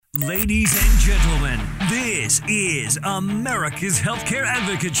Ladies and gentlemen, this is America's Healthcare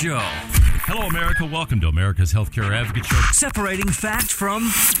Advocate Show. Hello, America. Welcome to America's Healthcare Advocate Show. Separating fact from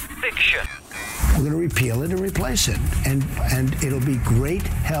fiction. We're going to repeal it and replace it. And it'll be great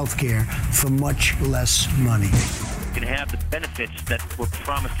health care for much less money. You can have the benefits that were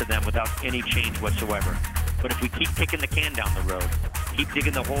promised to them without any change whatsoever. But if we keep kicking the can down the road, keep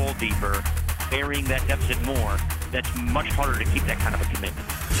digging the hole deeper, burying that deficit more, that's much harder to keep that kind of a commitment.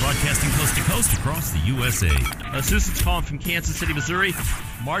 Broadcasting coast to coast across the USA. Susan's calling from Kansas City, Missouri.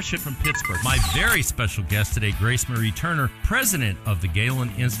 Marcia from Pittsburgh. My very special guest today, Grace Marie Turner, president of the Galen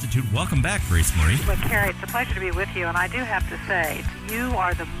Institute. Welcome back, Grace Marie. Well, Cary, it's a pleasure to be with you, and I do have to say, you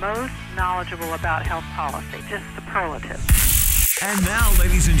are the most knowledgeable about health policy, just superlative. And now,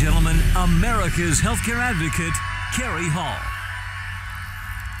 ladies and gentlemen, America's Healthcare Advocate, Cary Hall.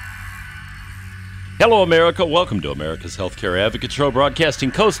 Hello, America. Welcome to America's Healthcare Advocate Show,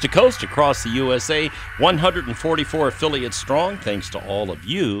 broadcasting coast to coast across the USA, 144 affiliates strong, thanks to all of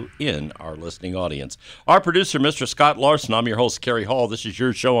you in our listening audience. Our producer, Mr. Scott Larson, I'm your host, Cary Hall. This is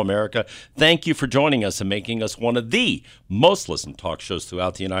your show, America. Thank you for joining us and making us one of the most listened talk shows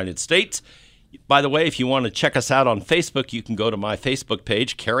throughout the United States. By the way, if you want to check us out on Facebook, you can go to my Facebook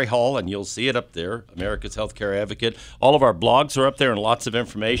page, Cary Hall, and you'll see it up there, America's Healthcare Advocate. All of our blogs are up there and lots of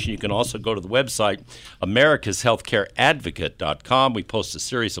information. You can also go to the website, americashealthcareadvocate.com. We post a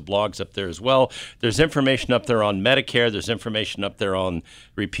series of blogs up there as well. There's information up there on Medicare. There's information up there on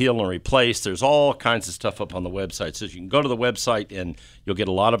repeal and replace. There's all kinds of stuff up on the website. So you can go to the website and you'll get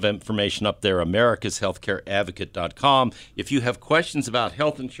a lot of information up there, americashealthcareadvocate.com. If you have questions about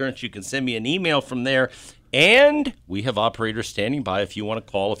health insurance, you can send me an email from there. And we have operators standing by if you want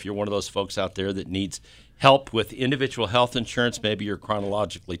to call, if you're one of those folks out there that needs help with individual health insurance. Maybe you're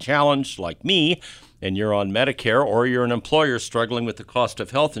chronologically challenged like me and you're on Medicare, or you're an employer struggling with the cost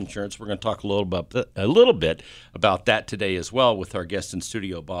of health insurance. We're going to talk a little bit about that today as well with our guest in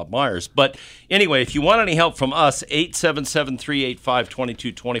studio, Bob Meyers. But anyway, if you want any help from us,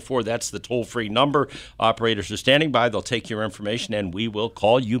 877-385-2224. That's the toll-free number. Operators are standing by. They'll take your information, and we will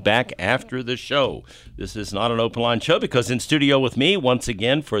call you back after the show. This is not an open line show because in studio with me, once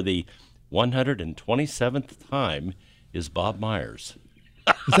again, for the 127th time, is Bob Meyers.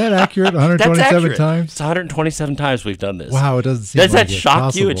 Is that accurate? 127 That's accurate. times? It's 127 times we've done this. Wow, it doesn't seem Does like that it's shock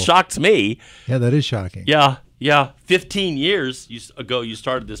possible. you? It shocks me. Yeah, that is shocking. Yeah. 15 years ago you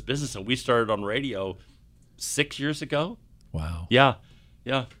started this business, and we started on radio 6 years ago. Wow. Yeah.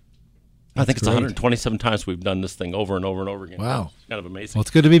 I think it's great. 127 times we've done this thing over and over and over again. Wow. It's kind of amazing. Well,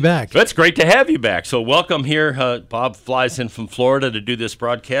 it's good to be back. It's great to have you back. So welcome here. Bob flies in from Florida to do this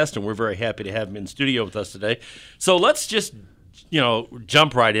broadcast, and we're very happy to have him in studio with us today. So let's just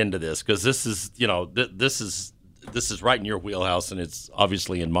jump right into this, because this is this is right in your wheelhouse, and it's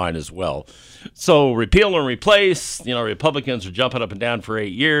obviously in mine as well. So repeal and replace, Republicans are jumping up and down for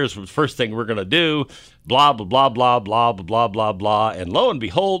 8 years. The first thing we're going to do, blah, blah, blah, blah, blah, blah, blah, blah. And lo and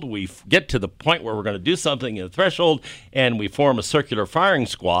behold, we get to the point where we're going to do something in the threshold, and we form a circular firing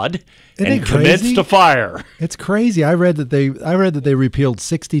squad and commence to fire. It's crazy. I read that they repealed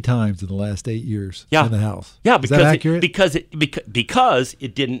 60 times in the last 8 years in the House. Yeah, is that accurate? Because it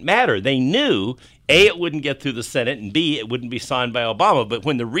didn't matter. They knew A, it wouldn't get through the Senate, and B, it wouldn't be signed by Obama. But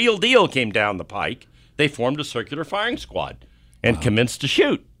when the real deal came down the pike, they formed a circular firing squad and commenced to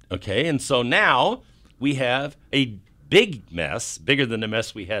shoot. Okay, and so now we have a big mess, bigger than the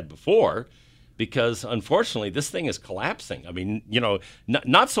mess we had before, because unfortunately this thing is collapsing. I mean,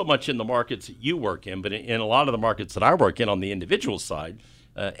 not so much in the markets that you work in, but in a lot of the markets that I work in on the individual side,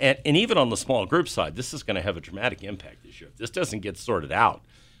 and even on the small group side, this is going to have a dramatic impact this year. If this doesn't get sorted out,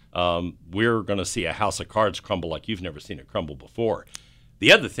 we're going to see a house of cards crumble like you've never seen it crumble before.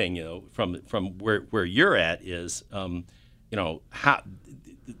 The other thing, from where you're at is, how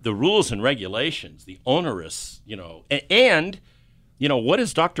the rules and regulations, the onerous, and what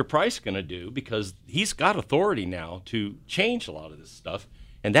is Dr. Price going to do? Because he's got authority now to change a lot of this stuff,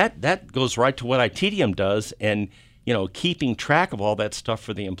 and that goes right to what ITedium does, and keeping track of all that stuff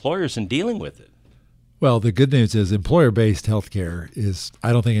for the employers and dealing with it. Well, the good news is employer-based health care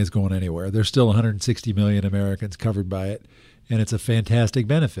I don't think is going anywhere. There's still 160 million Americans covered by it, and it's a fantastic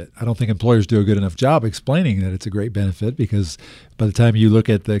benefit. I don't think employers do a good enough job explaining that it's a great benefit, because by the time you look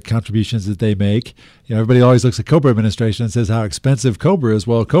at the contributions that they make, everybody always looks at COBRA administration and says how expensive COBRA is.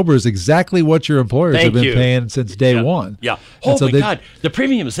 Well, COBRA is exactly what your employers have been paying since day one. Yeah. Oh, my God. The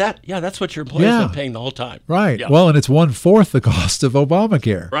premium is that? Yeah, that's what your employers have been paying the whole time. Right. Yeah. Well, and it's 1/4 the cost of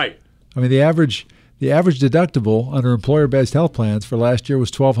Obamacare. Right. I mean, the average deductible under employer-based health plans for last year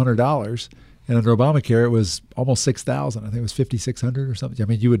was $1,200, And under Obamacare, it was almost 6,000. I think it was 5,600 or something. I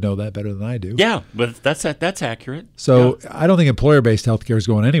mean, you would know that better than I do. Yeah, but that's accurate. So I don't think employer-based healthcare is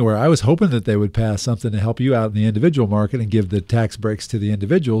going anywhere. I was hoping that they would pass something to help you out in the individual market and give the tax breaks to the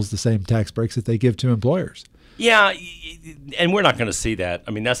individuals the same tax breaks that they give to employers. Yeah, and we're not going to see that.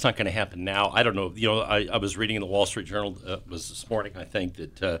 I mean, that's not going to happen now. I don't know. I was reading in the Wall Street Journal was this morning, I think,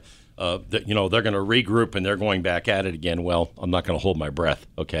 that they're going to regroup and they're going back at it again. Well, I'm not going to hold my breath.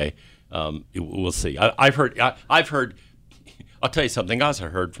 Okay, we'll see. I've heard. I'll tell you something else I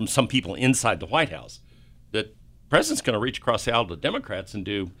heard from some people inside the White House that the president's going to reach across the aisle to Democrats and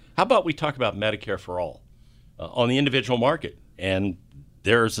do. How about we talk about Medicare for all on the individual market? And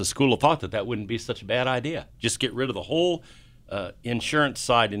there's a school of thought that wouldn't be such a bad idea. Just get rid of the whole insurance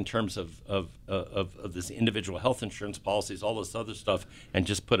side in terms of this individual health insurance policies, all this other stuff, and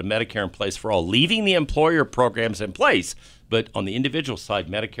just put a Medicare in place for all, leaving the employer programs in place. But on the individual side,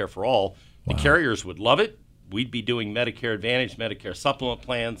 Medicare for all, the carriers would love it. We'd be doing Medicare Advantage, Medicare supplement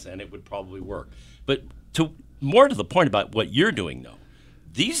plans, and it would probably work. But more to the point about what you're doing, though,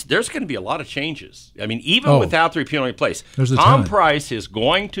 there's going to be a lot of changes. I mean, even without the repeal in place, Tom Price is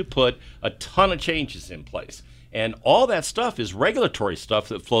going to put a ton of changes in place. And all that stuff is regulatory stuff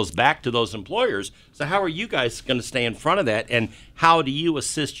that flows back to those employers. So how are you guys going to stay in front of that? And how do you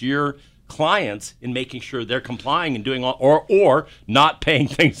assist your clients in making sure they're complying and doing or not paying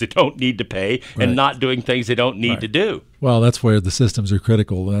things they don't need to pay and not doing things they don't need to do? Well, that's where the systems are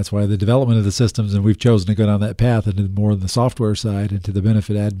critical. That's why the development of the systems, and we've chosen to go down that path into more on the software side, into the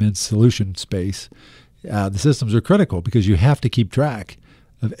benefit admin solution space. The systems are critical because you have to keep track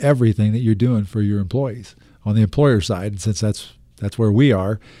of everything that you're doing for your employees. On the employer side, since that's where we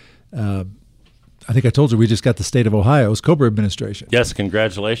are, I think I told you we just got the state of Ohio's COBRA administration. Yes,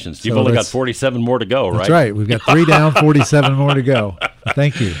 congratulations. You've only got 47 more to go, right? That's right. We've got 3 down, 47 more to go.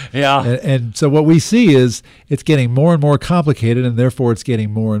 Thank you. Yeah. And so what we see is it's getting more and more complicated, and therefore it's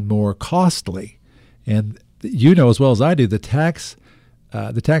getting more and more costly. And you know as well as I do, the tax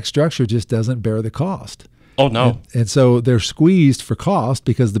structure just doesn't bear the cost. Oh, no. And so they're squeezed for cost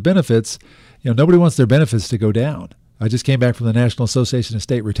because the benefits, nobody wants their benefits to go down. I just came back from the National Association of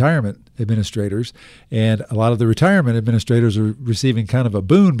State Retirement Administrators, and a lot of the retirement administrators are receiving kind of a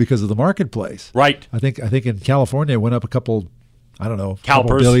boon because of the marketplace. Right. I think in California it went up a couple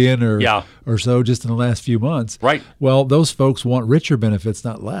CalPERS. billion or so just in the last few months. Right. Well, those folks want richer benefits,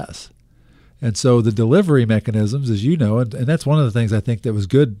 not less. And so the delivery mechanisms, as you know, and that's one of the things I think that was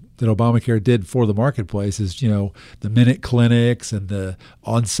good that Obamacare did for the marketplace is, the minute clinics and the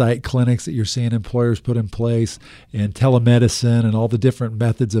on-site clinics that you're seeing employers put in place and telemedicine and all the different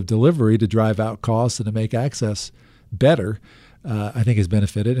methods of delivery to drive out costs and to make access better, I think has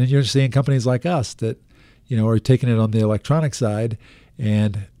benefited. And you're seeing companies like us that, are taking it on the electronic side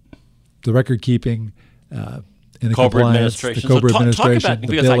and the record keeping, in the COBRA administration. The COBRA administration. Talk about,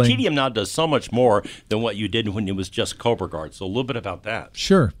 because billing. ITedium now does so much more than what you did when it was just COBRA Guard. So a little bit about that.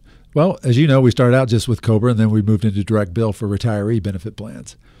 Sure. Well, as you know, we started out just with COBRA, and then we moved into direct bill for retiree benefit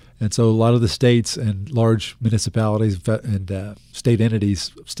plans. And so a lot of the states and large municipalities and state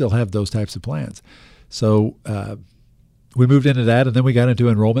entities still have those types of plans. So we moved into that, and then we got into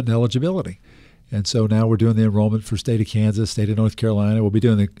enrollment and eligibility. And so now we're doing the enrollment for state of Kansas, state of North Carolina. We'll be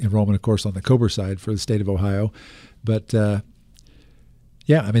doing the enrollment, of course, on the COBRA side for the state of Ohio. But,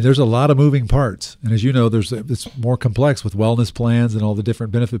 there's a lot of moving parts. And as you know, it's more complex with wellness plans and all the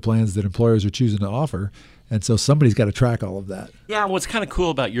different benefit plans that employers are choosing to offer. And so somebody's got to track all of that. Yeah, what's kind of cool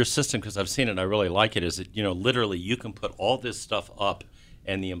about your system, because I've seen it and I really like it, is that, literally you can put all this stuff up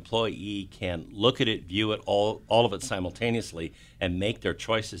and the employee can look at it, view it, all of it simultaneously, and make their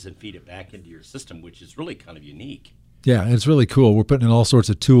choices and feed it back into your system, which is really kind of unique. Yeah, and it's really cool. We're putting in all sorts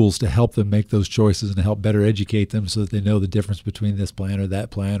of tools to help them make those choices and to help better educate them so that they know the difference between this plan or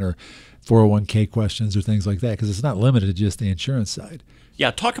that plan or 401k questions or things like that, because it's not limited to just the insurance side. Yeah,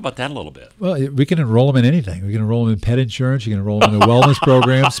 talk about that a little bit. Well, we can enroll them in anything. We can enroll them in pet insurance. You can enroll them in a wellness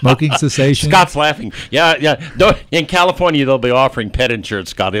program, smoking cessation. Scott's laughing. Yeah. In California, they'll be offering pet insurance,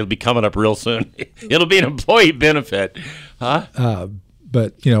 Scott. It'll be coming up real soon. It'll be an employee benefit. Huh?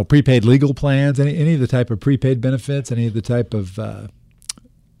 But, prepaid legal plans, any of the type of prepaid benefits, any of the type of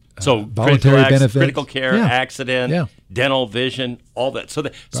voluntary benefits. Critical care, accident, dental, vision, all that. So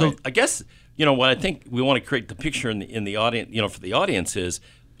I guess, what I think we want to create the picture in the audience, for the audience is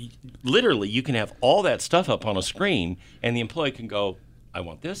literally you can have all that stuff up on a screen and the employee can go, I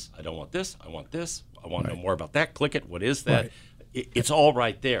want this, I don't want this, I want this, I want to know more about that, click it, what is that? Right. It's all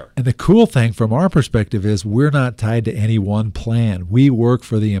right there. And the cool thing from our perspective is we're not tied to any one plan. We work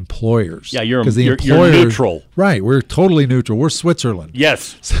for the employers. Yeah, you're neutral. Right, we're totally neutral. We're Switzerland.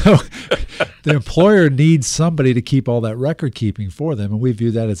 Yes. So the employer needs somebody to keep all that record keeping for them, and we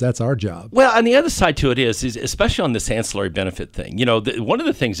view that as that's our job. Well, and the other side to it is especially on this ancillary benefit thing. One of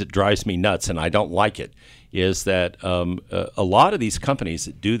the things that drives me nuts, and I don't like it, is that a lot of these companies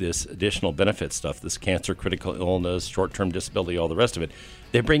that do this additional benefit stuff, this cancer, critical illness, short-term disability, all the rest of it,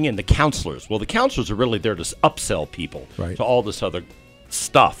 they bring in the counselors. Well, the counselors are really there to upsell people to all this other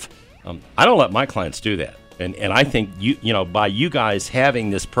stuff. I don't let my clients do that. And I think by you guys having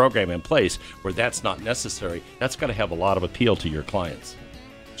this program in place where that's not necessary, that's got to have a lot of appeal to your clients.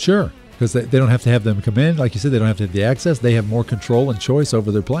 Sure, because they don't have to have them come in. Like you said, they don't have to have the access. They have more control and choice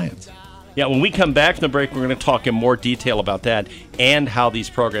over their plans. Yeah, when we come back from the break, we're going to talk in more detail about that and how these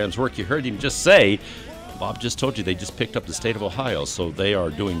programs work. You heard him just say, Bob just told you they just picked up the state of Ohio, so they are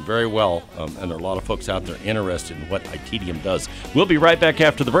doing very well, and there are a lot of folks out there interested in what ITedium does. We'll be right back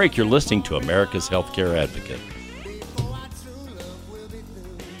after the break. You're listening to America's Healthcare Advocate.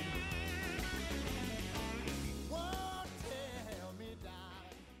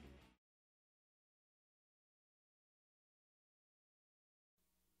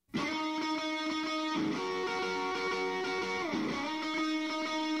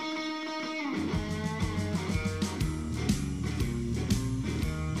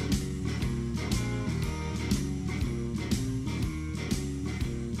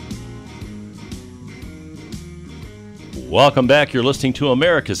 Welcome back. You're listening to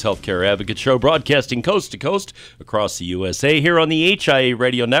America's Healthcare Advocate Show, broadcasting coast to coast across the USA. Here on the HIA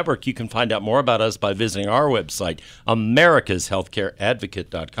Radio Network, you can find out more about us by visiting our website,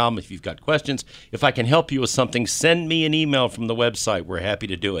 americashealthcareadvocate.com. If you've got questions, if I can help you with something, send me an email from the website. We're happy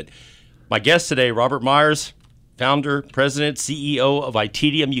to do it. My guest today, Robert Meyers, founder, president, CEO of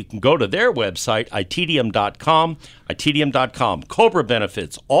ITedium. You can go to their website, ITedium.com, ITedium.com. COBRA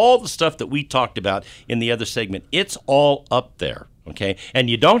benefits, all the stuff that we talked about in the other segment, it's all up there, okay? And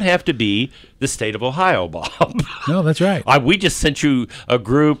you don't have to be the state of Ohio, Bob. No, that's right. We just sent you a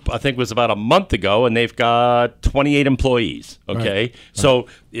group, I think it was about a month ago, and they've got 28 employees, okay? Right. So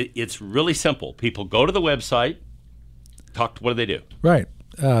it's really simple. People go to the website, what do they do? Right.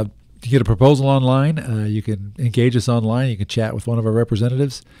 You get a proposal online. You can engage us online. You can chat with one of our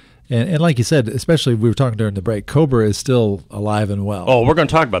representatives. And like you said, especially we were talking during the break, COBRA is still alive and well. Oh, we're going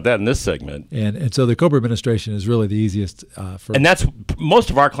to talk about that in this segment. And so the COBRA administration is really the easiest for. And that's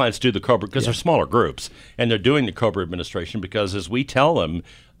most of our clients do the COBRA because they're smaller groups, and they're doing the COBRA administration because, as we tell them,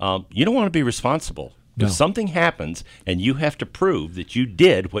 you don't want to be responsible. If something happens and you have to prove that you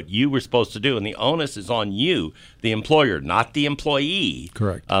did what you were supposed to do, and the onus is on you, the employer, not the employee.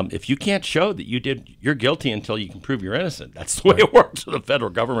 Correct. If you can't show that you did, you're guilty until you can prove you're innocent. That's the way it works with the federal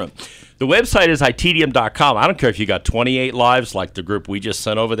government. The website is ITedium.com. I don't care if you got 28 lives like the group we just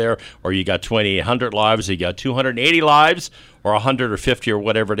sent over there, or you got 2,800 lives, or you got 280 lives, or 100 or 50 or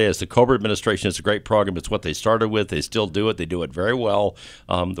whatever it is. The COBRA administration is a great program. It's what they started with. They still do it. They do it very well.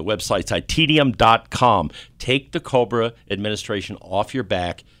 The website's ITedium.com. Take the COBRA administration off your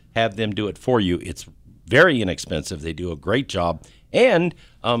back. Have them do it for you. It's very inexpensive. They do a great job. And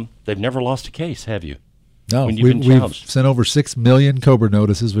they've never lost a case, have you? No, we've sent over 6 million COBRA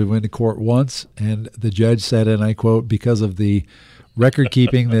notices. We went to court once, and the judge said, and I quote, because of the record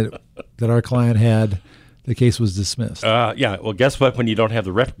keeping that our client had, the case was dismissed. Yeah. Well, guess what? When you don't have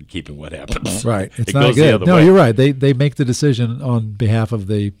the record keeping, what happens? Right. It's not good. No, you're right. They make the decision on behalf of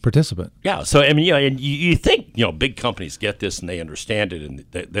the participant. Yeah. So, I mean, and you think, big companies get this and they understand it and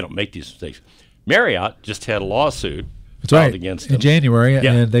they don't make these mistakes. Marriott just had a lawsuit filed against them in January,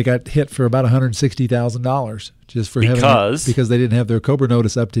 and they got hit for about $160,000 just for because they didn't have their COBRA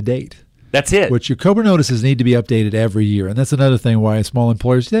notice up to date. That's it. Which your COBRA notices need to be updated every year, and that's another thing why small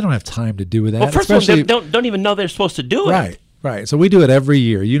employers, they don't have time to do that. Well, first of all, they don't even know they're supposed to do it. Right. So we do it every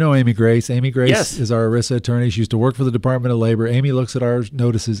year. You know Amy Grace. Amy Grace is our ERISA attorney. She used to work for the Department of Labor. Amy looks at our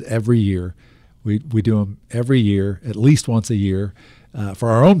notices every year. We do them every year, at least once a year,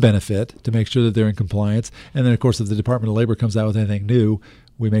 for our own benefit to make sure that they're in compliance. And then, of course, if the Department of Labor comes out with anything new,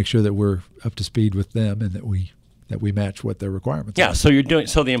 we make sure that we're up to speed with them and that we match what their requirements are. Yeah, so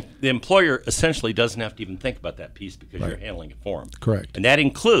the employer essentially doesn't have to even think about that piece because you're handling it for them. Correct. And that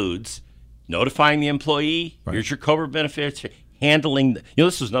includes notifying the employee, here's your COBRA benefits, handling,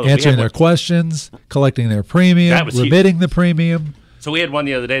 this was another answering their questions, collecting their premium, remitting the premium. So we had one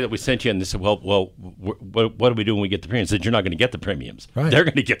the other day that we sent you, and they said, well, what do we do when we get the premiums? I said, you're not going to get the premiums. Right. They're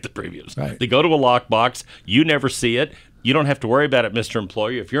going to get the premiums. Right. They go to a lockbox. You never see it. You don't have to worry about it, Mr.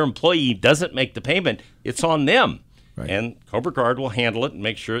 Employer. If your employee doesn't make the payment, it's on them. Right. And COBRA Guard will handle it and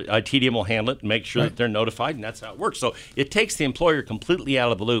make sure, ITedium will handle it and make sure that they're notified, and that's how it works. So it takes the employer completely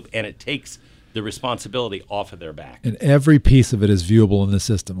out of the loop, and it takes the responsibility off of their back. And every piece of it is viewable in the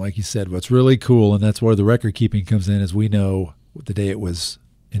system. Like you said, what's really cool, and that's where the record keeping comes in, is we know the day it was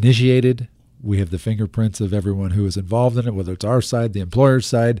initiated. We have the fingerprints of everyone who was involved in it, whether it's our side, the employer's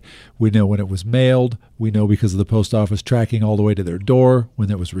side. We know when it was mailed. We know because of the post office tracking all the way to their door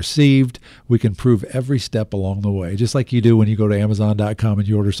when it was received. We can prove every step along the way, just like you do when you go to Amazon.com and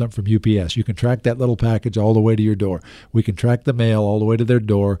you order something from UPS. You can track that little package all the way to your door. We can track the mail all the way to their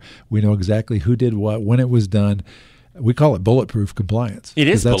door. We know exactly who did what, when it was done. We call it bulletproof compliance. It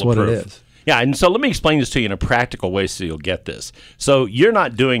is bulletproof. That's what it is. Yeah, and so let me explain this to you in a practical way so you'll get this. So you're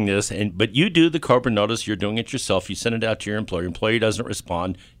not doing this, but you do the COBRA notice. You're doing it yourself. You send it out to your employer. Employee doesn't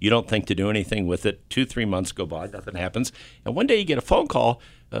respond. You don't think to do anything with it. 2-3 months go by. Nothing happens. And one day you get a phone call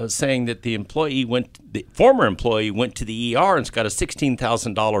saying that the former employee went to the ER and's got a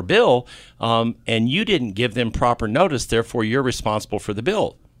 $16,000 bill, and you didn't give them proper notice. Therefore, you're responsible for the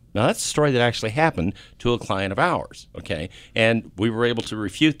bill. Now, that's a story that actually happened to a client of ours, okay? And we were able to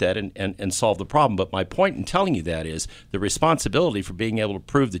refute that and solve the problem. But my point in telling you that is the responsibility for being able to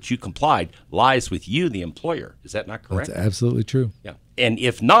prove that you complied lies with you, the employer. Is that not correct? That's absolutely true. Yeah. And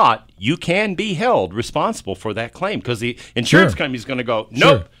if not, you can be held responsible for that claim because the insurance company is going to go,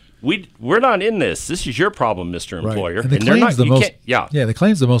 nope. Sure. We're not in this. This is your problem, Mr. Employer. Right. And the claim's the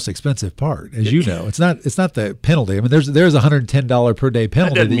claim's the most expensive part, as you know. It's not the penalty. I mean, there's a $110 per day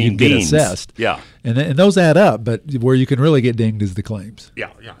penalty that you get assessed. Yeah. And those add up, but where you can really get dinged is the claims. Yeah.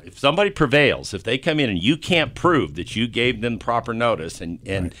 If somebody prevails, if they come in and you can't prove that you gave them proper notice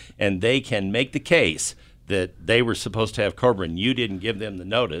and they can make the case that they were supposed to have COBRA and you didn't give them the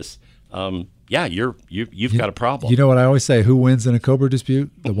notice, you've got a problem. You know what I always say? Who wins in a COBRA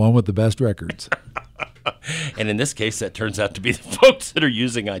dispute? The one with the best records. And in this case, that turns out to be the folks that are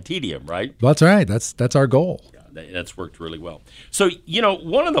using ITedium, right? That's right. That's our goal. Yeah, that's worked really well. So,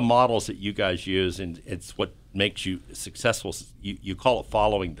 one of the models that you guys use, and it's what makes you successful, you call it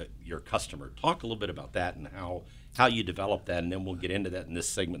following your customer. Talk a little bit about that and how you develop that, and then we'll get into that in this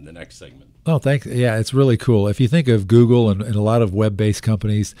segment and the next segment. Oh, thanks. Yeah, it's really cool. If you think of Google and a lot of web-based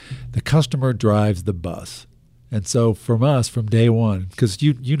companies, the customer drives the bus. And so from us, from day one, because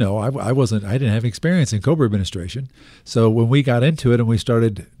I didn't have experience in COBRA administration. So when we got into it and we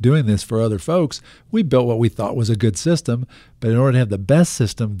started doing this for other folks, we built what we thought was a good system. But in order to have the best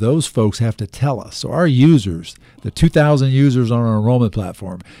system, those folks have to tell us. So our users, the 2,000 users on our enrollment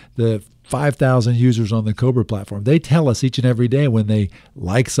platform, the 5,000 users on the COBRA platform, they tell us each and every day when they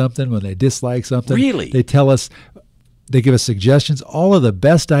like something, when they dislike something. Really? They tell us. They give us suggestions, all of the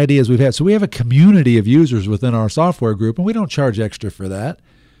best ideas we've had. So we have a community of users within our software group, and we don't charge extra for that.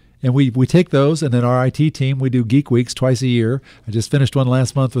 And we take those, and then our IT team, we do Geek Weeks twice a year. I just finished one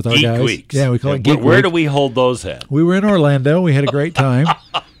last month with our guys. Geek Weeks. Yeah, we call it Geek Week. Where do we hold those at? We were in Orlando. We had a great time.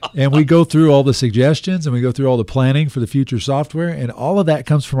 And we go through all the suggestions, and we go through all the planning for the future software, and all of that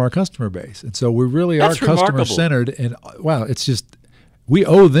comes from our customer base. And so we really are customer-centered. And, wow, it's just we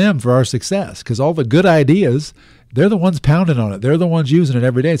owe them for our success because all the good ideas – they're the ones pounding on it. They're the ones using it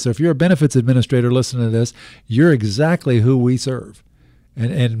every day. So if you're a benefits administrator listening to this, you're exactly who we serve.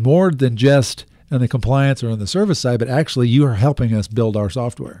 And more than just on the compliance or on the service side, but actually you are helping us build our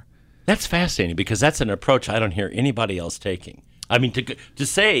software. That's fascinating because that's an approach I don't hear anybody else taking. I mean, to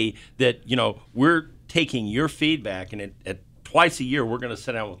say that, we're taking your feedback and at twice a year we're going to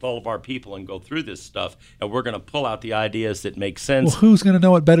sit down with all of our people and go through this stuff and we're going to pull out the ideas that make sense. Well, who's going to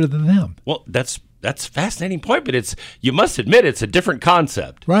know it better than them? Well, that's a fascinating point, but you must admit it's a different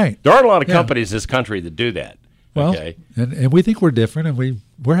concept. Right. There aren't a lot of companies in this country that do that. Well, okay. and we think we're different, and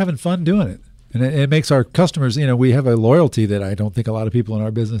we're having fun doing it. And it makes our customers, we have a loyalty that I don't think a lot of people in our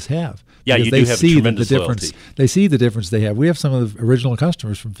business have. Yeah, you do have a tremendous loyalty. They see the difference they have. We have some of the original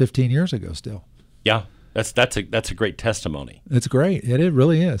customers from 15 years ago still. Yeah. That's a great testimony. It's great. It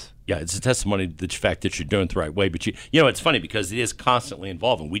really is. Yeah, it's a testimony to the fact that you're doing it the right way. But it's funny because it is constantly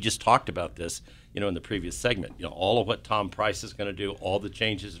evolving. We just talked about this, in the previous segment. All of what Tom Price is going to do, all the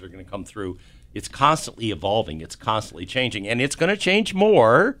changes that are going to come through. It's constantly evolving. It's constantly changing, and it's going to change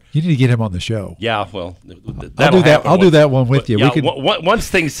more. You need to get him on the show. Yeah, well, I'll do that one with you. Yeah, once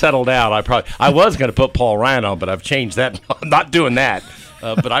things settle down, I was going to put Paul Ryan on, but I've changed that. I'm not doing that.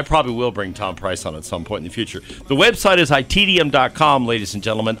 But I probably will bring Tom Price on at some point in the future. The website is ITedium.com, ladies and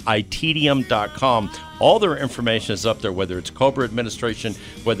gentlemen, ITedium.com. All their information is up there, whether it's COBRA administration,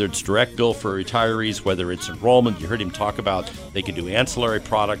 whether it's direct bill for retirees, whether it's enrollment. You heard him talk about they can do ancillary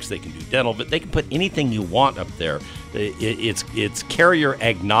products, they can do dental, but they can put anything you want up there. It's carrier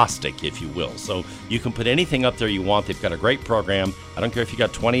agnostic, if you will. So you can put anything up there you want. They've got a great program. I don't care if you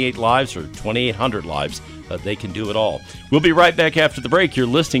got 28 lives or 2,800 lives. they can do it all. We'll be right back after the break. You're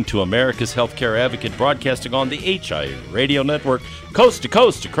listening to America's Healthcare Advocate, broadcasting on the HIA Radio Network, coast to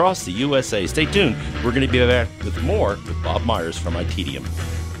coast across the USA. Stay tuned. We're going to be back with more with Bob Meyers from ITedium.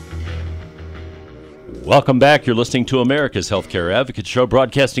 Welcome back. You're listening to America's Healthcare Advocate Show,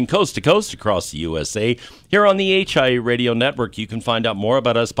 broadcasting coast to coast across the USA. Here on the HIA Radio Network, you can find out more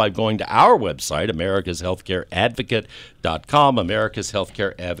about us by going to our website, americashealthcareadvocate.com,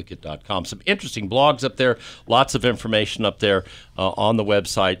 americashealthcareadvocate.com. Some interesting blogs up there, lots of information up there on the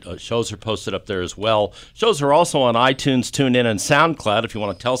website. Shows are posted up there as well. Shows are also on iTunes, TuneIn, and SoundCloud. If you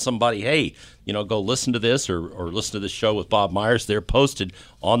want to tell somebody, hey, go listen to this or listen to this show with Bob Meyers, they're posted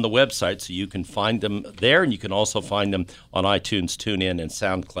on the website, so you can find them there, and you can also find them on iTunes, TuneIn, and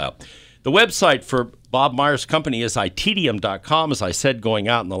SoundCloud. The website for Bob Meyers' company is ITedium.com, as I said going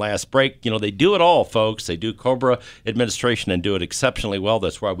out in the last break. They do it all, folks. They do COBRA administration and do it exceptionally well.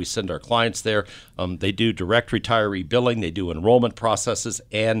 That's why we send our clients there. They do direct retiree billing. They do enrollment processes,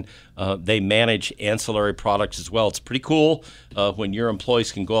 and they manage ancillary products as well. It's pretty cool when your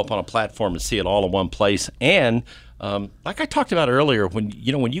employees can go up on a platform and see it all in one place. And like I talked about earlier, when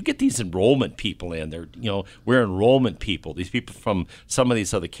you get these enrollment people in, we're enrollment people. These people from some of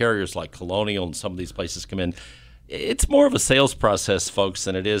these other carriers like Colonial and some of these places come in. It's more of a sales process, folks,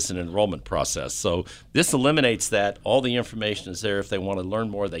 than it is an enrollment process. So this eliminates that. All the information is there. If they want to learn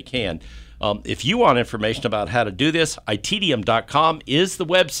more, they can. If you want information about how to do this, ITedium.com is the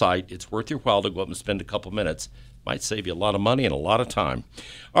website. It's worth your while to go up and spend a couple minutes. Might save you a lot of money and a lot of time.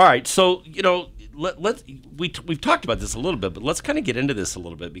 All right, so we've talked about this a little bit, but let's kind of get into this a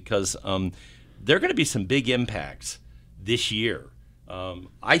little bit, because there are going to be some big impacts this year,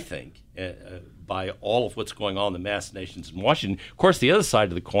 I think, by all of what's going on in the mass nations in Washington. Of course, the other side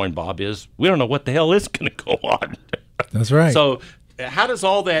of the coin, Bob, is we don't know what the hell is going to go on. That's right. So how does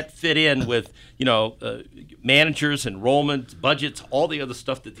all that fit in with, managers, enrollment, budgets, all the other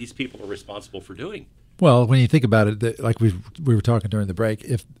stuff that these people are responsible for doing? Well, when you think about it, like we were talking during the break,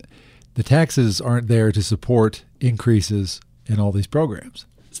 if the taxes aren't there to support increases in all these programs.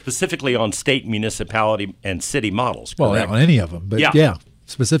 Specifically on state, municipality, and city models. Well, correct? on any of them, but yeah,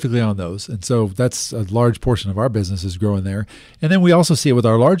 specifically on those. And so that's a large portion of our business is growing there. And then we also see it with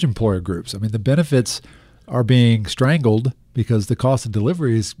our large employer groups. I mean, the benefits are being strangled because the cost of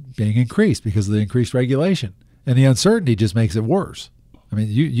delivery is being increased because of the increased regulation. And the uncertainty just makes it worse. I mean,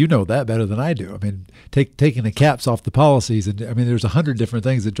 you know that better than I do. I mean, taking the caps off the policies, and there's 100 different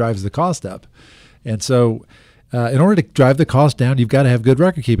things that drives the cost up. And so in order to drive the cost down, you've got to have good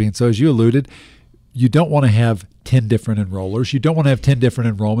record keeping. And so as you alluded, you don't want to have 10 different enrollers. You don't want to have 10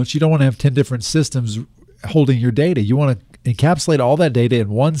 different enrollments. You don't want to have 10 different systems holding your data. You want to encapsulate all that data in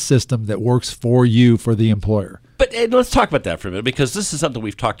one system that works for you, for the employer. But let's talk about that for a minute, because this is something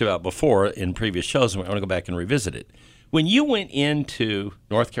we've talked about before in previous shows, and I want to go back and revisit it. When you went into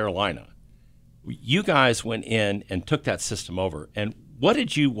North Carolina, you guys went in and took that system over. And what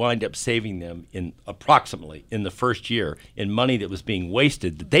did you wind up saving them in approximately in the first year in money that was being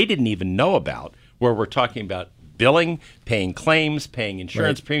wasted that they didn't even know about, where we're talking about billing, paying claims, paying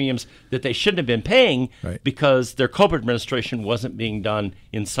insurance premiums that they shouldn't have been paying because their COBRA administration wasn't being done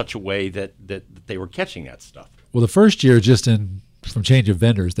in such a way that they were catching that stuff? Well, the first year, just from change of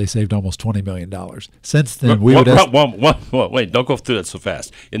vendors, they saved almost $20 million. Since then, wait, don't go through that so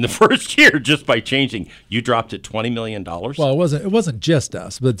fast. In the first year, just by changing, you dropped it $20 million? Well, it wasn't just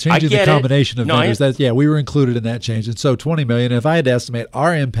us, but changing the combination of vendors, we were included in that change. And so $20 million, if I had to estimate,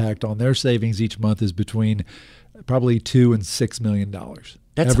 our impact on their savings each month is between probably $2 and $6 million.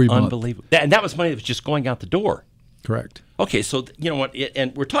 That's every unbelievable. Month. And that was money that was just going out the door. Correct. Okay, so you know what,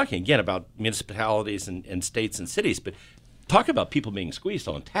 and we're talking again about municipalities and states and cities, but talk about people being squeezed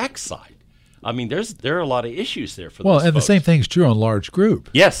on the tax side. I mean, there are a lot of issues there for those folks. The same thing's true on large group.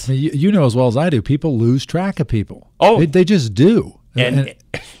 Yes. I mean, you know as well as I do, people lose track of people. Oh. They just do. And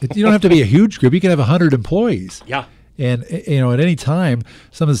you don't have to be a huge group. You can have 100 employees. Yeah. And, at any time,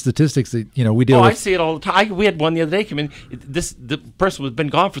 some of the statistics that, we deal with. I see it all the time. We had one the other day come in. The person was been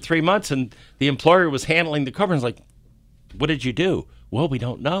gone for 3 months, and the employer was handling the cover. And it's like, what did you do? Well, we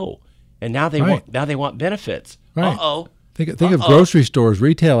don't know. And now they want benefits. Right. Uh-oh. Think of grocery stores,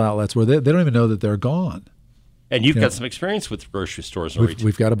 retail outlets where they don't even know that they're gone. And you've got some experience with grocery stores.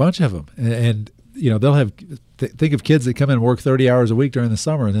 We've got a bunch of them. And they'll have think of kids that come in and work 30 hours a week during the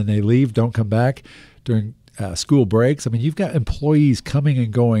summer, and then they leave, don't come back during school breaks. I mean, you've got employees coming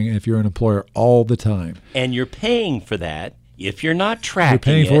and going if you're an employer all the time. And you're paying for that if you're not tracking it.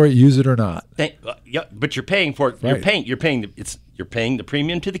 You're paying for it, use it or not. But you're paying for it. Right. You're paying the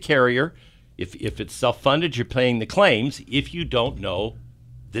premium to the carrier. If it's self-funded, you're paying the claims. If you don't know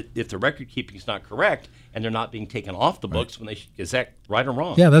that if the record keeping is not correct, and they're not being taken off the books when they is that right or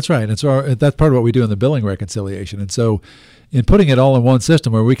wrong? Yeah, that's right. And so that's part of what we do in the billing reconciliation. And so in putting it all in one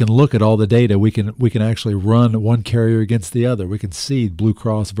system where we can look at all the data, we can actually run one carrier against the other. We can see Blue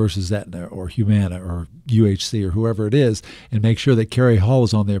Cross versus Aetna or Humana or UHC or whoever it is and make sure that Cary Hall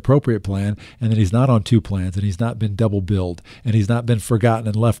is on the appropriate plan and that he's not on two plans and he's not been double billed and he's not been forgotten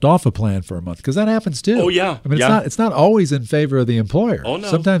and left off a plan for a month, because that happens too. Oh, yeah. I mean, it's not always in favor of the employer. Oh, no.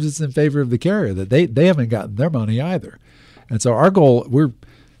 Sometimes it's in favor of the carrier that they haven't gotten their money either. And so our goal,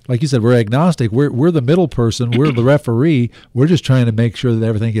 like you said, we're agnostic. We're the middle person. We're the referee. We're just trying to make sure that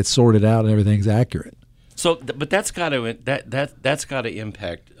everything gets sorted out and everything's accurate. So, but that's got to that's got to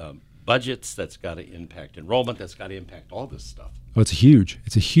impact budgets. That's got to impact enrollment. That's got to impact all this stuff. Oh, it's a huge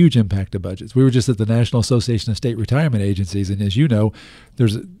impact to budgets. We were just at the National Association of State Retirement Agencies, and as you know,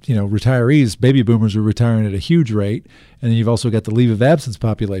 there's retirees, baby boomers are retiring at a huge rate, and then you've also got the leave of absence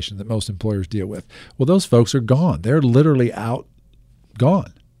population that most employers deal with. Well, those folks are gone. They're literally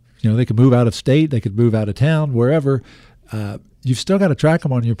gone. They could move out of state, they could move out of town, wherever. You've still got to track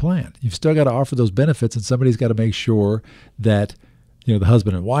them on your plan. You've still got to offer those benefits, and somebody's got to make sure that the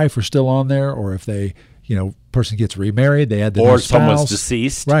husband and wife are still on there, or if they, person gets remarried, they add the new spouse. Or someone's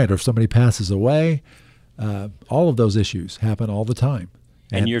deceased. Right, or if somebody passes away. All of those issues happen all the time.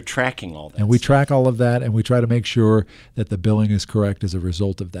 And you're tracking all that. And we track all of that, and we try to make sure that the billing is correct as a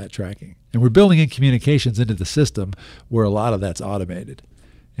result of that tracking. And we're building in communications into the system where a lot of that's automated.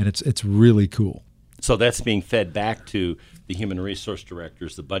 And it's really cool. So that's being fed back to the human resource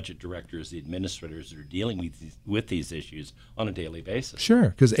directors, the budget directors, the administrators that are dealing with these issues on a daily basis. Sure,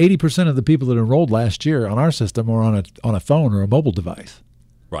 because 80% of the people that enrolled last year on our system are on a phone or a mobile device.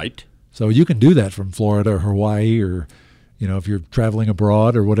 Right. So you can do that from Florida or Hawaii or, if you're traveling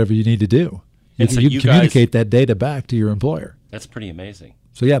abroad or whatever you need to do. You communicate that data back to your employer. That's pretty amazing.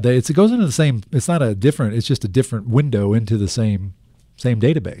 So yeah, it goes into the same. It's not it's just a different window into the same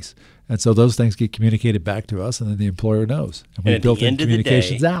database. And so those things get communicated back to us, and then the employer knows. And we built in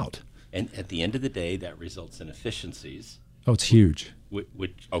communications out. And at the end of the day, that results in efficiencies. Oh, it's huge.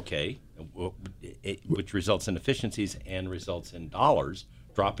 Which results in efficiencies and results in dollars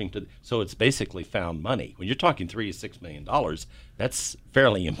dropping to. So it's basically found money. When you're talking $3 to $6 million, that's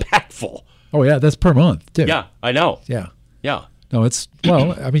fairly impactful. Oh yeah, that's per month too. Yeah, I know. Yeah. Yeah. No,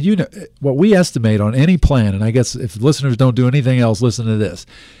 what we estimate on any plan, and I guess if listeners don't do anything else, listen to this.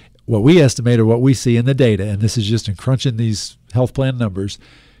 What we estimate or what we see in the data, and this is just in crunching these health plan numbers,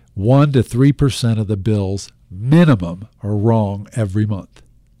 1% to 3% of the bills minimum are wrong every month.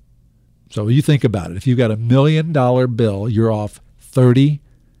 So you think about it. If you've got $1 million bill, you're off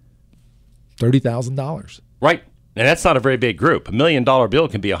 $30,000. Right. And that's not a very big group. $1 million bill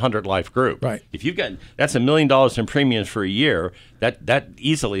can be a 100-life group. Right. If you've got that's $1 million in premiums for a year, that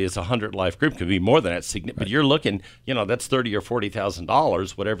easily is a 100-life group. Could be more than that. But you're looking, that's $30,000 or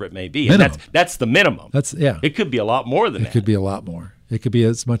 $40,000, whatever it may be. Minimum. And that's the minimum. It could be a lot more than that. It could be a lot more. It could be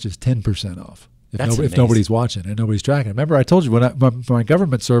as much as 10% off. If nobody's watching and nobody's tracking. Remember, I told you when my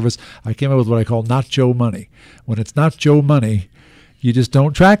government service, I came up with what I call not Joe money. When it's not Joe money, you just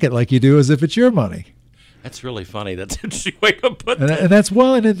don't track it like you do as if it's your money. That's really funny. That's an interesting way to put that. And that's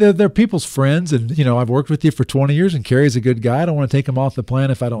and they're people's friends. And, I've worked with you for 20 years, and Cary's a good guy. I don't want to take him off the plan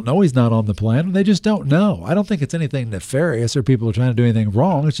if I don't know he's not on the plan. They just don't know. I don't think it's anything nefarious or people are trying to do anything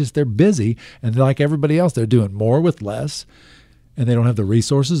wrong. It's just they're busy. And like everybody else, they're doing more with less. And they don't have the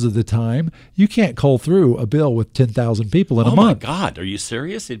resources of the time. You can't cull through a bill with 10,000 people in a month. Oh, my God. Are you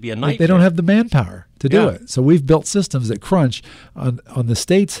serious? It'd be a nightmare. They don't have the manpower to do it. So we've built systems that crunch on the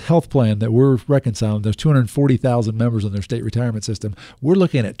state's health plan that we're reconciling. There's 240,000 members on their state retirement system. We're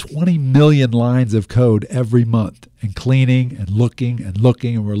looking at 20 million lines of code every month and cleaning and looking. And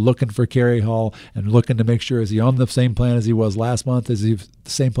we're looking for Cary Hall and looking to make sure, is he on the same plan as he was last month? Is he the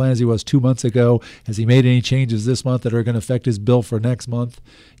same plan as he was 2 months ago? Has he made any changes this month that are going to affect his bill for next month?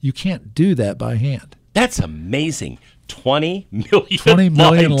 You can't do that by hand. That's amazing. 20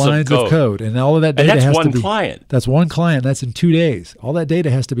 million lines of code. And all of that data has to be. And that's one client. That's one client. That's in 2 days. All that data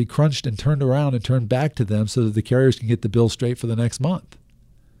has to be crunched and turned around and turned back to them so that the carriers can get the bill straight for the next month.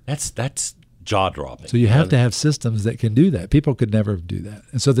 That's jaw-dropping. So you have to have systems that can do that. People could never do that.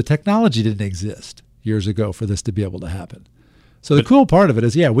 And so the technology didn't exist years ago for this to be able to happen. So the cool part of it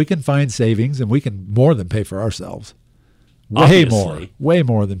is, we can find savings and we can more than pay for ourselves. Way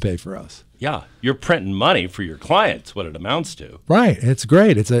more than pay for us. Yeah, you're printing money for your clients, what it amounts to. Right. It's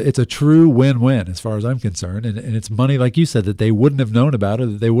great. It's a true win-win as far as I'm concerned, and it's money, like you said, that they wouldn't have known about or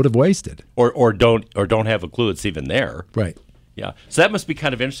that they would have wasted, or don't have a clue it's even there. Right. Yeah. So that must be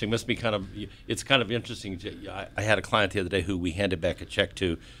kind of interesting. It's kind of interesting. I had a client the other day who we handed back a check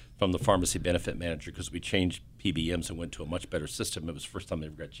to from the pharmacy benefit manager because we changed PBMs and went to a much better system. It was the first time they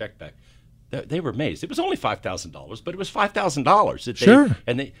ever got a check back. They were amazed. It was only $5,000, but it was $5,000. Sure.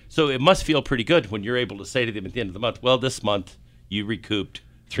 So it must feel pretty good when you're able to say to them at the end of the month, well, this month you recouped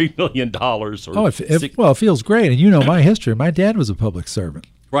 $3 million. It feels great. And my history. My dad was a public servant.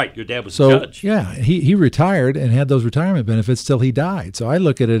 Right, your dad was a judge. Yeah, he retired and had those retirement benefits till he died. So I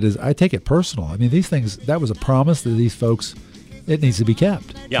look at it as, I take it personal. I mean, these things, that was a promise that these folks, it needs to be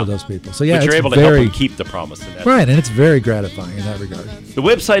kept for those people. So but you're able to help them keep the promise. In that right, and it's very gratifying in that regard. The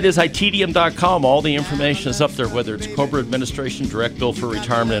website is ITedium.com. All the information is up there, whether it's COBRA administration, direct bill for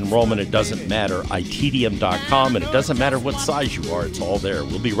retirement enrollment, it doesn't matter. ITedium.com, and it doesn't matter what size you are, it's all there.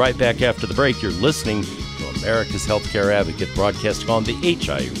 We'll be right back after the break. You're listening to America's Healthcare Advocate, broadcasting on the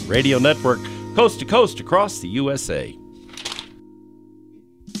HI Radio Network, coast to coast across the USA.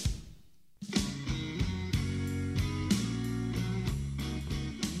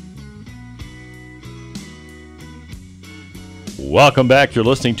 Welcome back. You're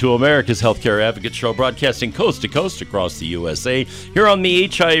listening to America's Healthcare Advocate Show, broadcasting coast to coast across the USA here on the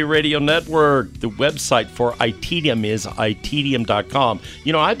HIA Radio Network. The website for ITedium is ITedium.com.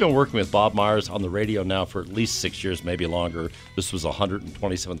 I've been working with Bob Meyers on the radio now for at least 6 years, maybe longer. This was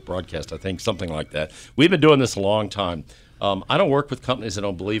 127th broadcast, I think, something like that. We've been doing this a long time. I don't work with companies I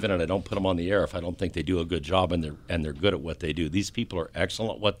don't believe in, and I don't put them on the air if I don't think they do a good job and they're good at what they do. These people are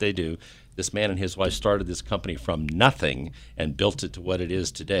excellent at what they do. This man and his wife started this company from nothing and built it to what it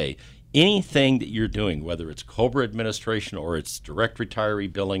is today. Anything that you're doing, whether it's COBRA administration or it's direct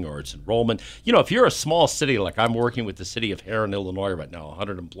retiree billing or it's enrollment, if you're a small city, like I'm working with the city of Heron, Illinois right now,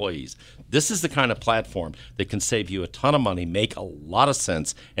 100 employees, this is the kind of platform that can save you a ton of money, make a lot of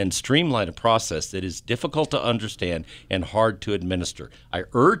sense, and streamline a process that is difficult to understand and hard to administer. I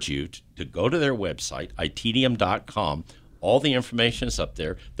urge you to go to their website, ITedium.com. All the information is up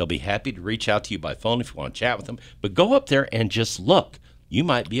there. They'll be happy to reach out to you by phone if you want to chat with them. But go up there and just look. You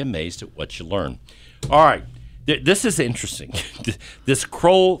might be amazed at what you learn. All right. This is interesting. This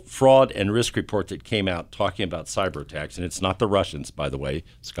Kroll fraud and risk report that came out talking about cyber attacks, and it's not the Russians, by the way.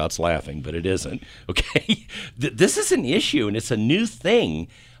 Scott's laughing, but it isn't. Okay. This is an issue, and it's a new thing.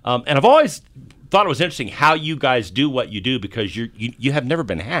 And I've always thought it was interesting how you guys do what you do because you have never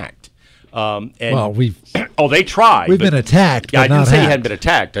been hacked. They tried. We've been attacked. Yeah, but I didn't not say hacked. you hadn't been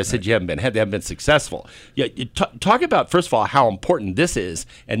attacked. I said they haven't been successful. Yeah, talk about first of all how important this is,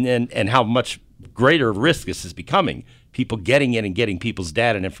 and how much greater risk this is becoming. People getting in and getting people's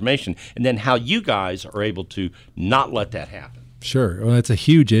data and information, and then how you guys are able to not let that happen. Sure. Well, it's a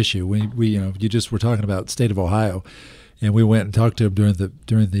huge issue. You just were talking about state of Ohio, and we went and talked to them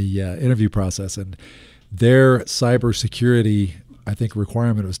during the interview process, and their cybersecurity, I think,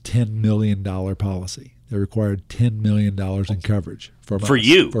 requirement was $10 million policy. They required $10 million in coverage for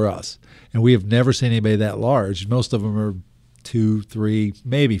us. And we have never seen anybody that large. Most of them are 2, 3,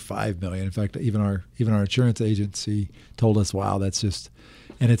 maybe 5 million. In fact, even our insurance agency told us, wow, that's just,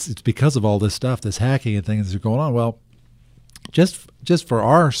 and it's because of all this stuff, this hacking and things that are going on. Well, just for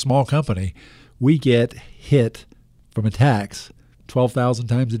our small company, we get hit from attacks 12,000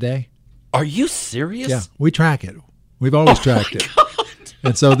 times a day. Are you serious? Yeah, we track it. We've always tracked it.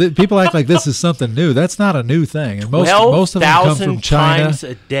 And so people act like this is something new. That's not a new thing. And most of them come from China. Times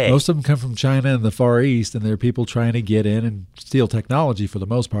a day. Most of them come from China and the Far East, and there are people trying to get in and steal technology for the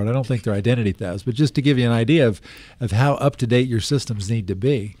most part. I don't think their identity thefts, but just to give you an idea of how up-to-date your systems need to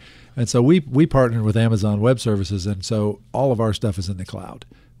be. And so we partnered with Amazon Web Services, and so all of our stuff is in the cloud.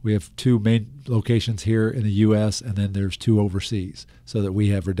 We have 2 main locations here in the U.S., and then there's 2 overseas so that we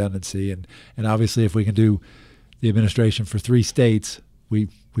have redundancy. And obviously if we can do the administration for 3 states, we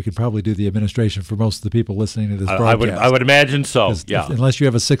could probably do the administration for most of the people listening to this broadcast. I would imagine so. Yeah. Unless you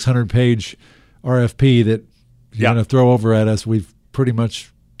have a 600-page RFP that you're going to throw over at us, we've pretty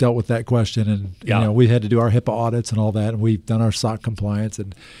much dealt with that question, and we had to do our HIPAA audits and all that, and we've done our SOC compliance,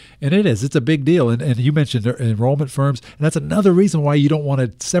 and it's a big deal. And you mentioned enrollment firms, and that's another reason why you don't want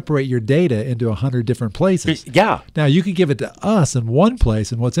to separate your data into 100 different places. Yeah. Now you can give it to us in one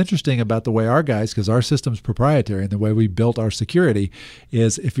place, and what's interesting about the way our guys, because our system's proprietary and the way we built our security,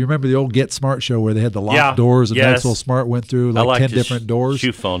 is if you remember the old Get Smart show where they had the locked doors and Maxwell Smart went through like 10 different doors.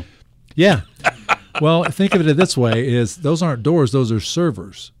 Shoe phone. Yeah. Well, think of it this way: is those aren't doors; those are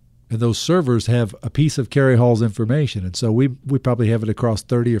servers, and those servers have a piece of Cary Hall's information, and so we probably have it across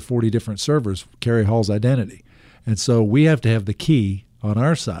 30 or 40 different servers, Cary Hall's identity, and so we have to have the key on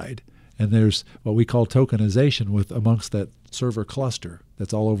our side, and there's what we call tokenization with amongst that server cluster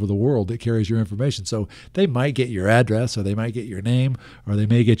that's all over the world that carries your information. So they might get your address, or they might get your name, or they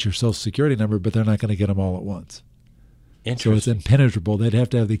may get your social security number, but they're not going to get them all at once. So it's impenetrable. They'd have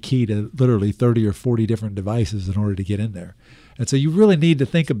to have the key to literally 30 or 40 different devices in order to get in there. And so you really need to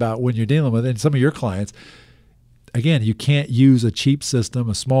think about when you're dealing with it. And some of your clients, again, you can't use a cheap system,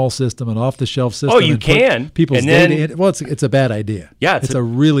 a small system, an off-the-shelf system. Oh, you can. People's data in. Well, it's a bad idea. Yeah, it's a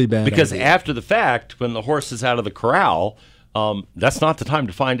really bad idea. Because after the fact, when the horse is out of the corral, that's not the time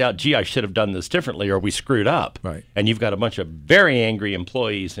to find out, gee, I should have done this differently or we screwed up. Right. And you've got a bunch of very angry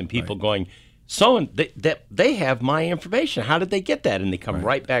employees and people going, they have my information. How did they get that? And they come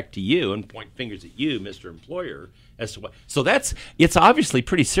right back to you and point fingers at you, Mr. Employer, as to what. So it's obviously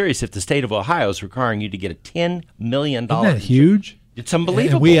pretty serious if the state of Ohio is requiring you to get a $10 million. Isn't that huge? It's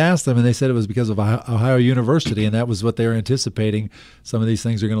unbelievable. And we asked them, and they said it was because of Ohio University, and that was what they were anticipating some of these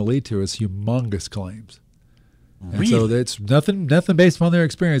things are going to lead to, is humongous claims. And so it's nothing based upon their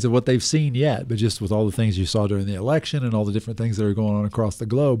experience of what they've seen yet, but just with all the things you saw during the election and all the different things that are going on across the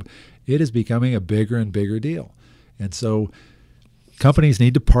globe, it is becoming a bigger and bigger deal. And so companies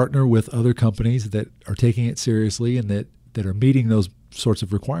need to partner with other companies that are taking it seriously and that are meeting those sorts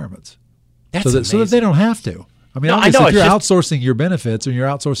of requirements. So that they don't have to. I mean, obviously, if you're outsourcing your benefits or you're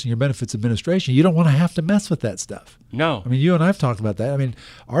outsourcing your benefits administration, you don't want to have to mess with that stuff. No. I mean, you and I have talked about that. I mean,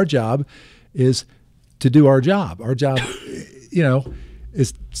 our job is to do our job. Our job,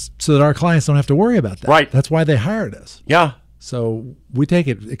 is so that our clients don't have to worry about that. Right. That's why they hired us. Yeah. So we take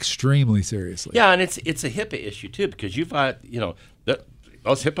it extremely seriously. Yeah, and it's a HIPAA issue too, because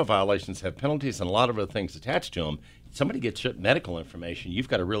those HIPAA violations have penalties and a lot of other things attached to them. If somebody gets medical information, you've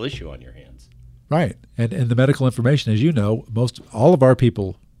got a real issue on your hands. Right, and the medical information, as you know, all of our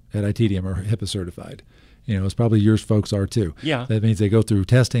people at ITedium are HIPAA certified. It's probably yours folks are too. Yeah. That means they go through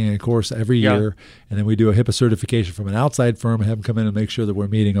testing and course every year, and then we do a HIPAA certification from an outside firm and have them come in and make sure that we're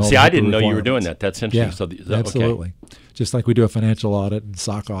meeting all the HIPAA I didn't know you were doing that. That's interesting. Yeah, absolutely. Okay. Just like we do a financial audit and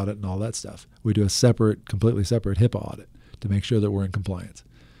SOC audit and all that stuff. We do a completely separate HIPAA audit to make sure that we're in compliance.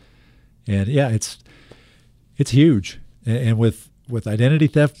 And yeah, it's huge. And with identity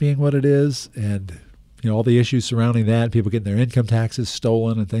theft being what it is, and all the issues surrounding that, people getting their income taxes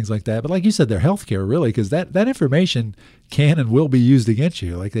stolen and things like that. But like you said, their health care, really, because that information can and will be used against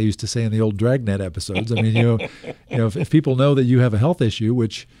you, like they used to say in the old Dragnet episodes. I mean, if people know that you have a health issue,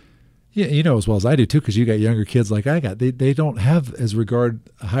 which you know as well as I do too, because you got younger kids like I got, they don't have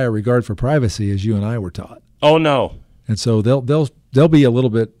a higher regard for privacy as you and I were taught. Oh no. And so they'll be a little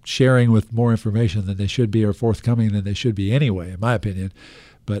bit sharing with more information than they should be, or forthcoming than they should be anyway, in my opinion.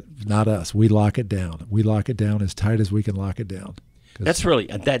 But not us. We lock it down. We lock it down as tight as we can lock it down. That's really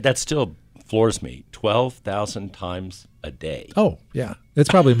that still floors me. 12,000 times a day. Oh yeah, it's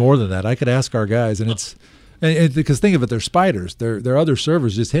probably more than that. I could ask our guys, and it's because think of it, they're spiders. They're other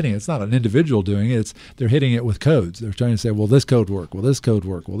servers just hitting it. It's not an individual doing it. They're hitting it with codes. They're trying to say, will this code work? Will this code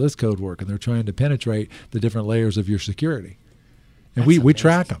work? Will this code work? And they're trying to penetrate the different layers of your security. And we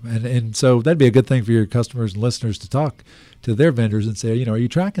track them, and so that'd be a good thing for your customers and listeners to talk to their vendors and say, are you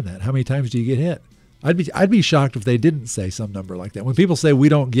tracking that? How many times do you get hit? I'd be shocked if they didn't say some number like that. When people say we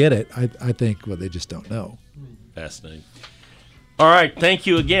don't get it, I think they just don't know. Fascinating. All right, thank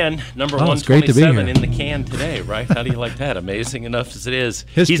you again. Number 127 in the can today, right? How do you like that? Amazing enough as it is.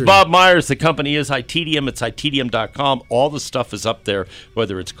 History. He's Bob Meyers. The company is ITedium. It's ITedium.com. All the stuff is up there,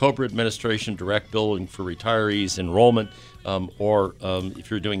 whether it's COBRA administration, direct billing for retirees, enrollment, or if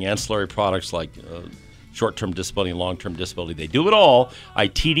you're doing ancillary products like short-term disability and long-term disability. They do it all.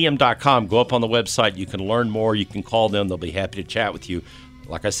 ITedium.com. Go up on the website. You can learn more. You can call them. They'll be happy to chat with you.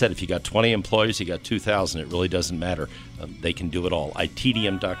 Like I said, if you got 20 employees, you got 2,000. It really doesn't matter. They can do it all.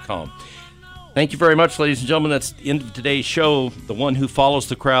 ITedium.com. Thank you very much, ladies and gentlemen. That's the end of today's show. The one who follows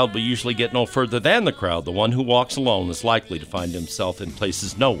the crowd will usually get no further than the crowd. The one who walks alone is likely to find himself in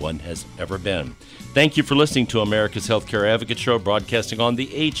places no one has ever been. Thank you for listening to America's Healthcare Advocate Show, broadcasting on the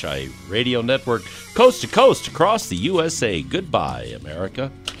HIA Radio Network, coast to coast across the USA. Goodbye, America.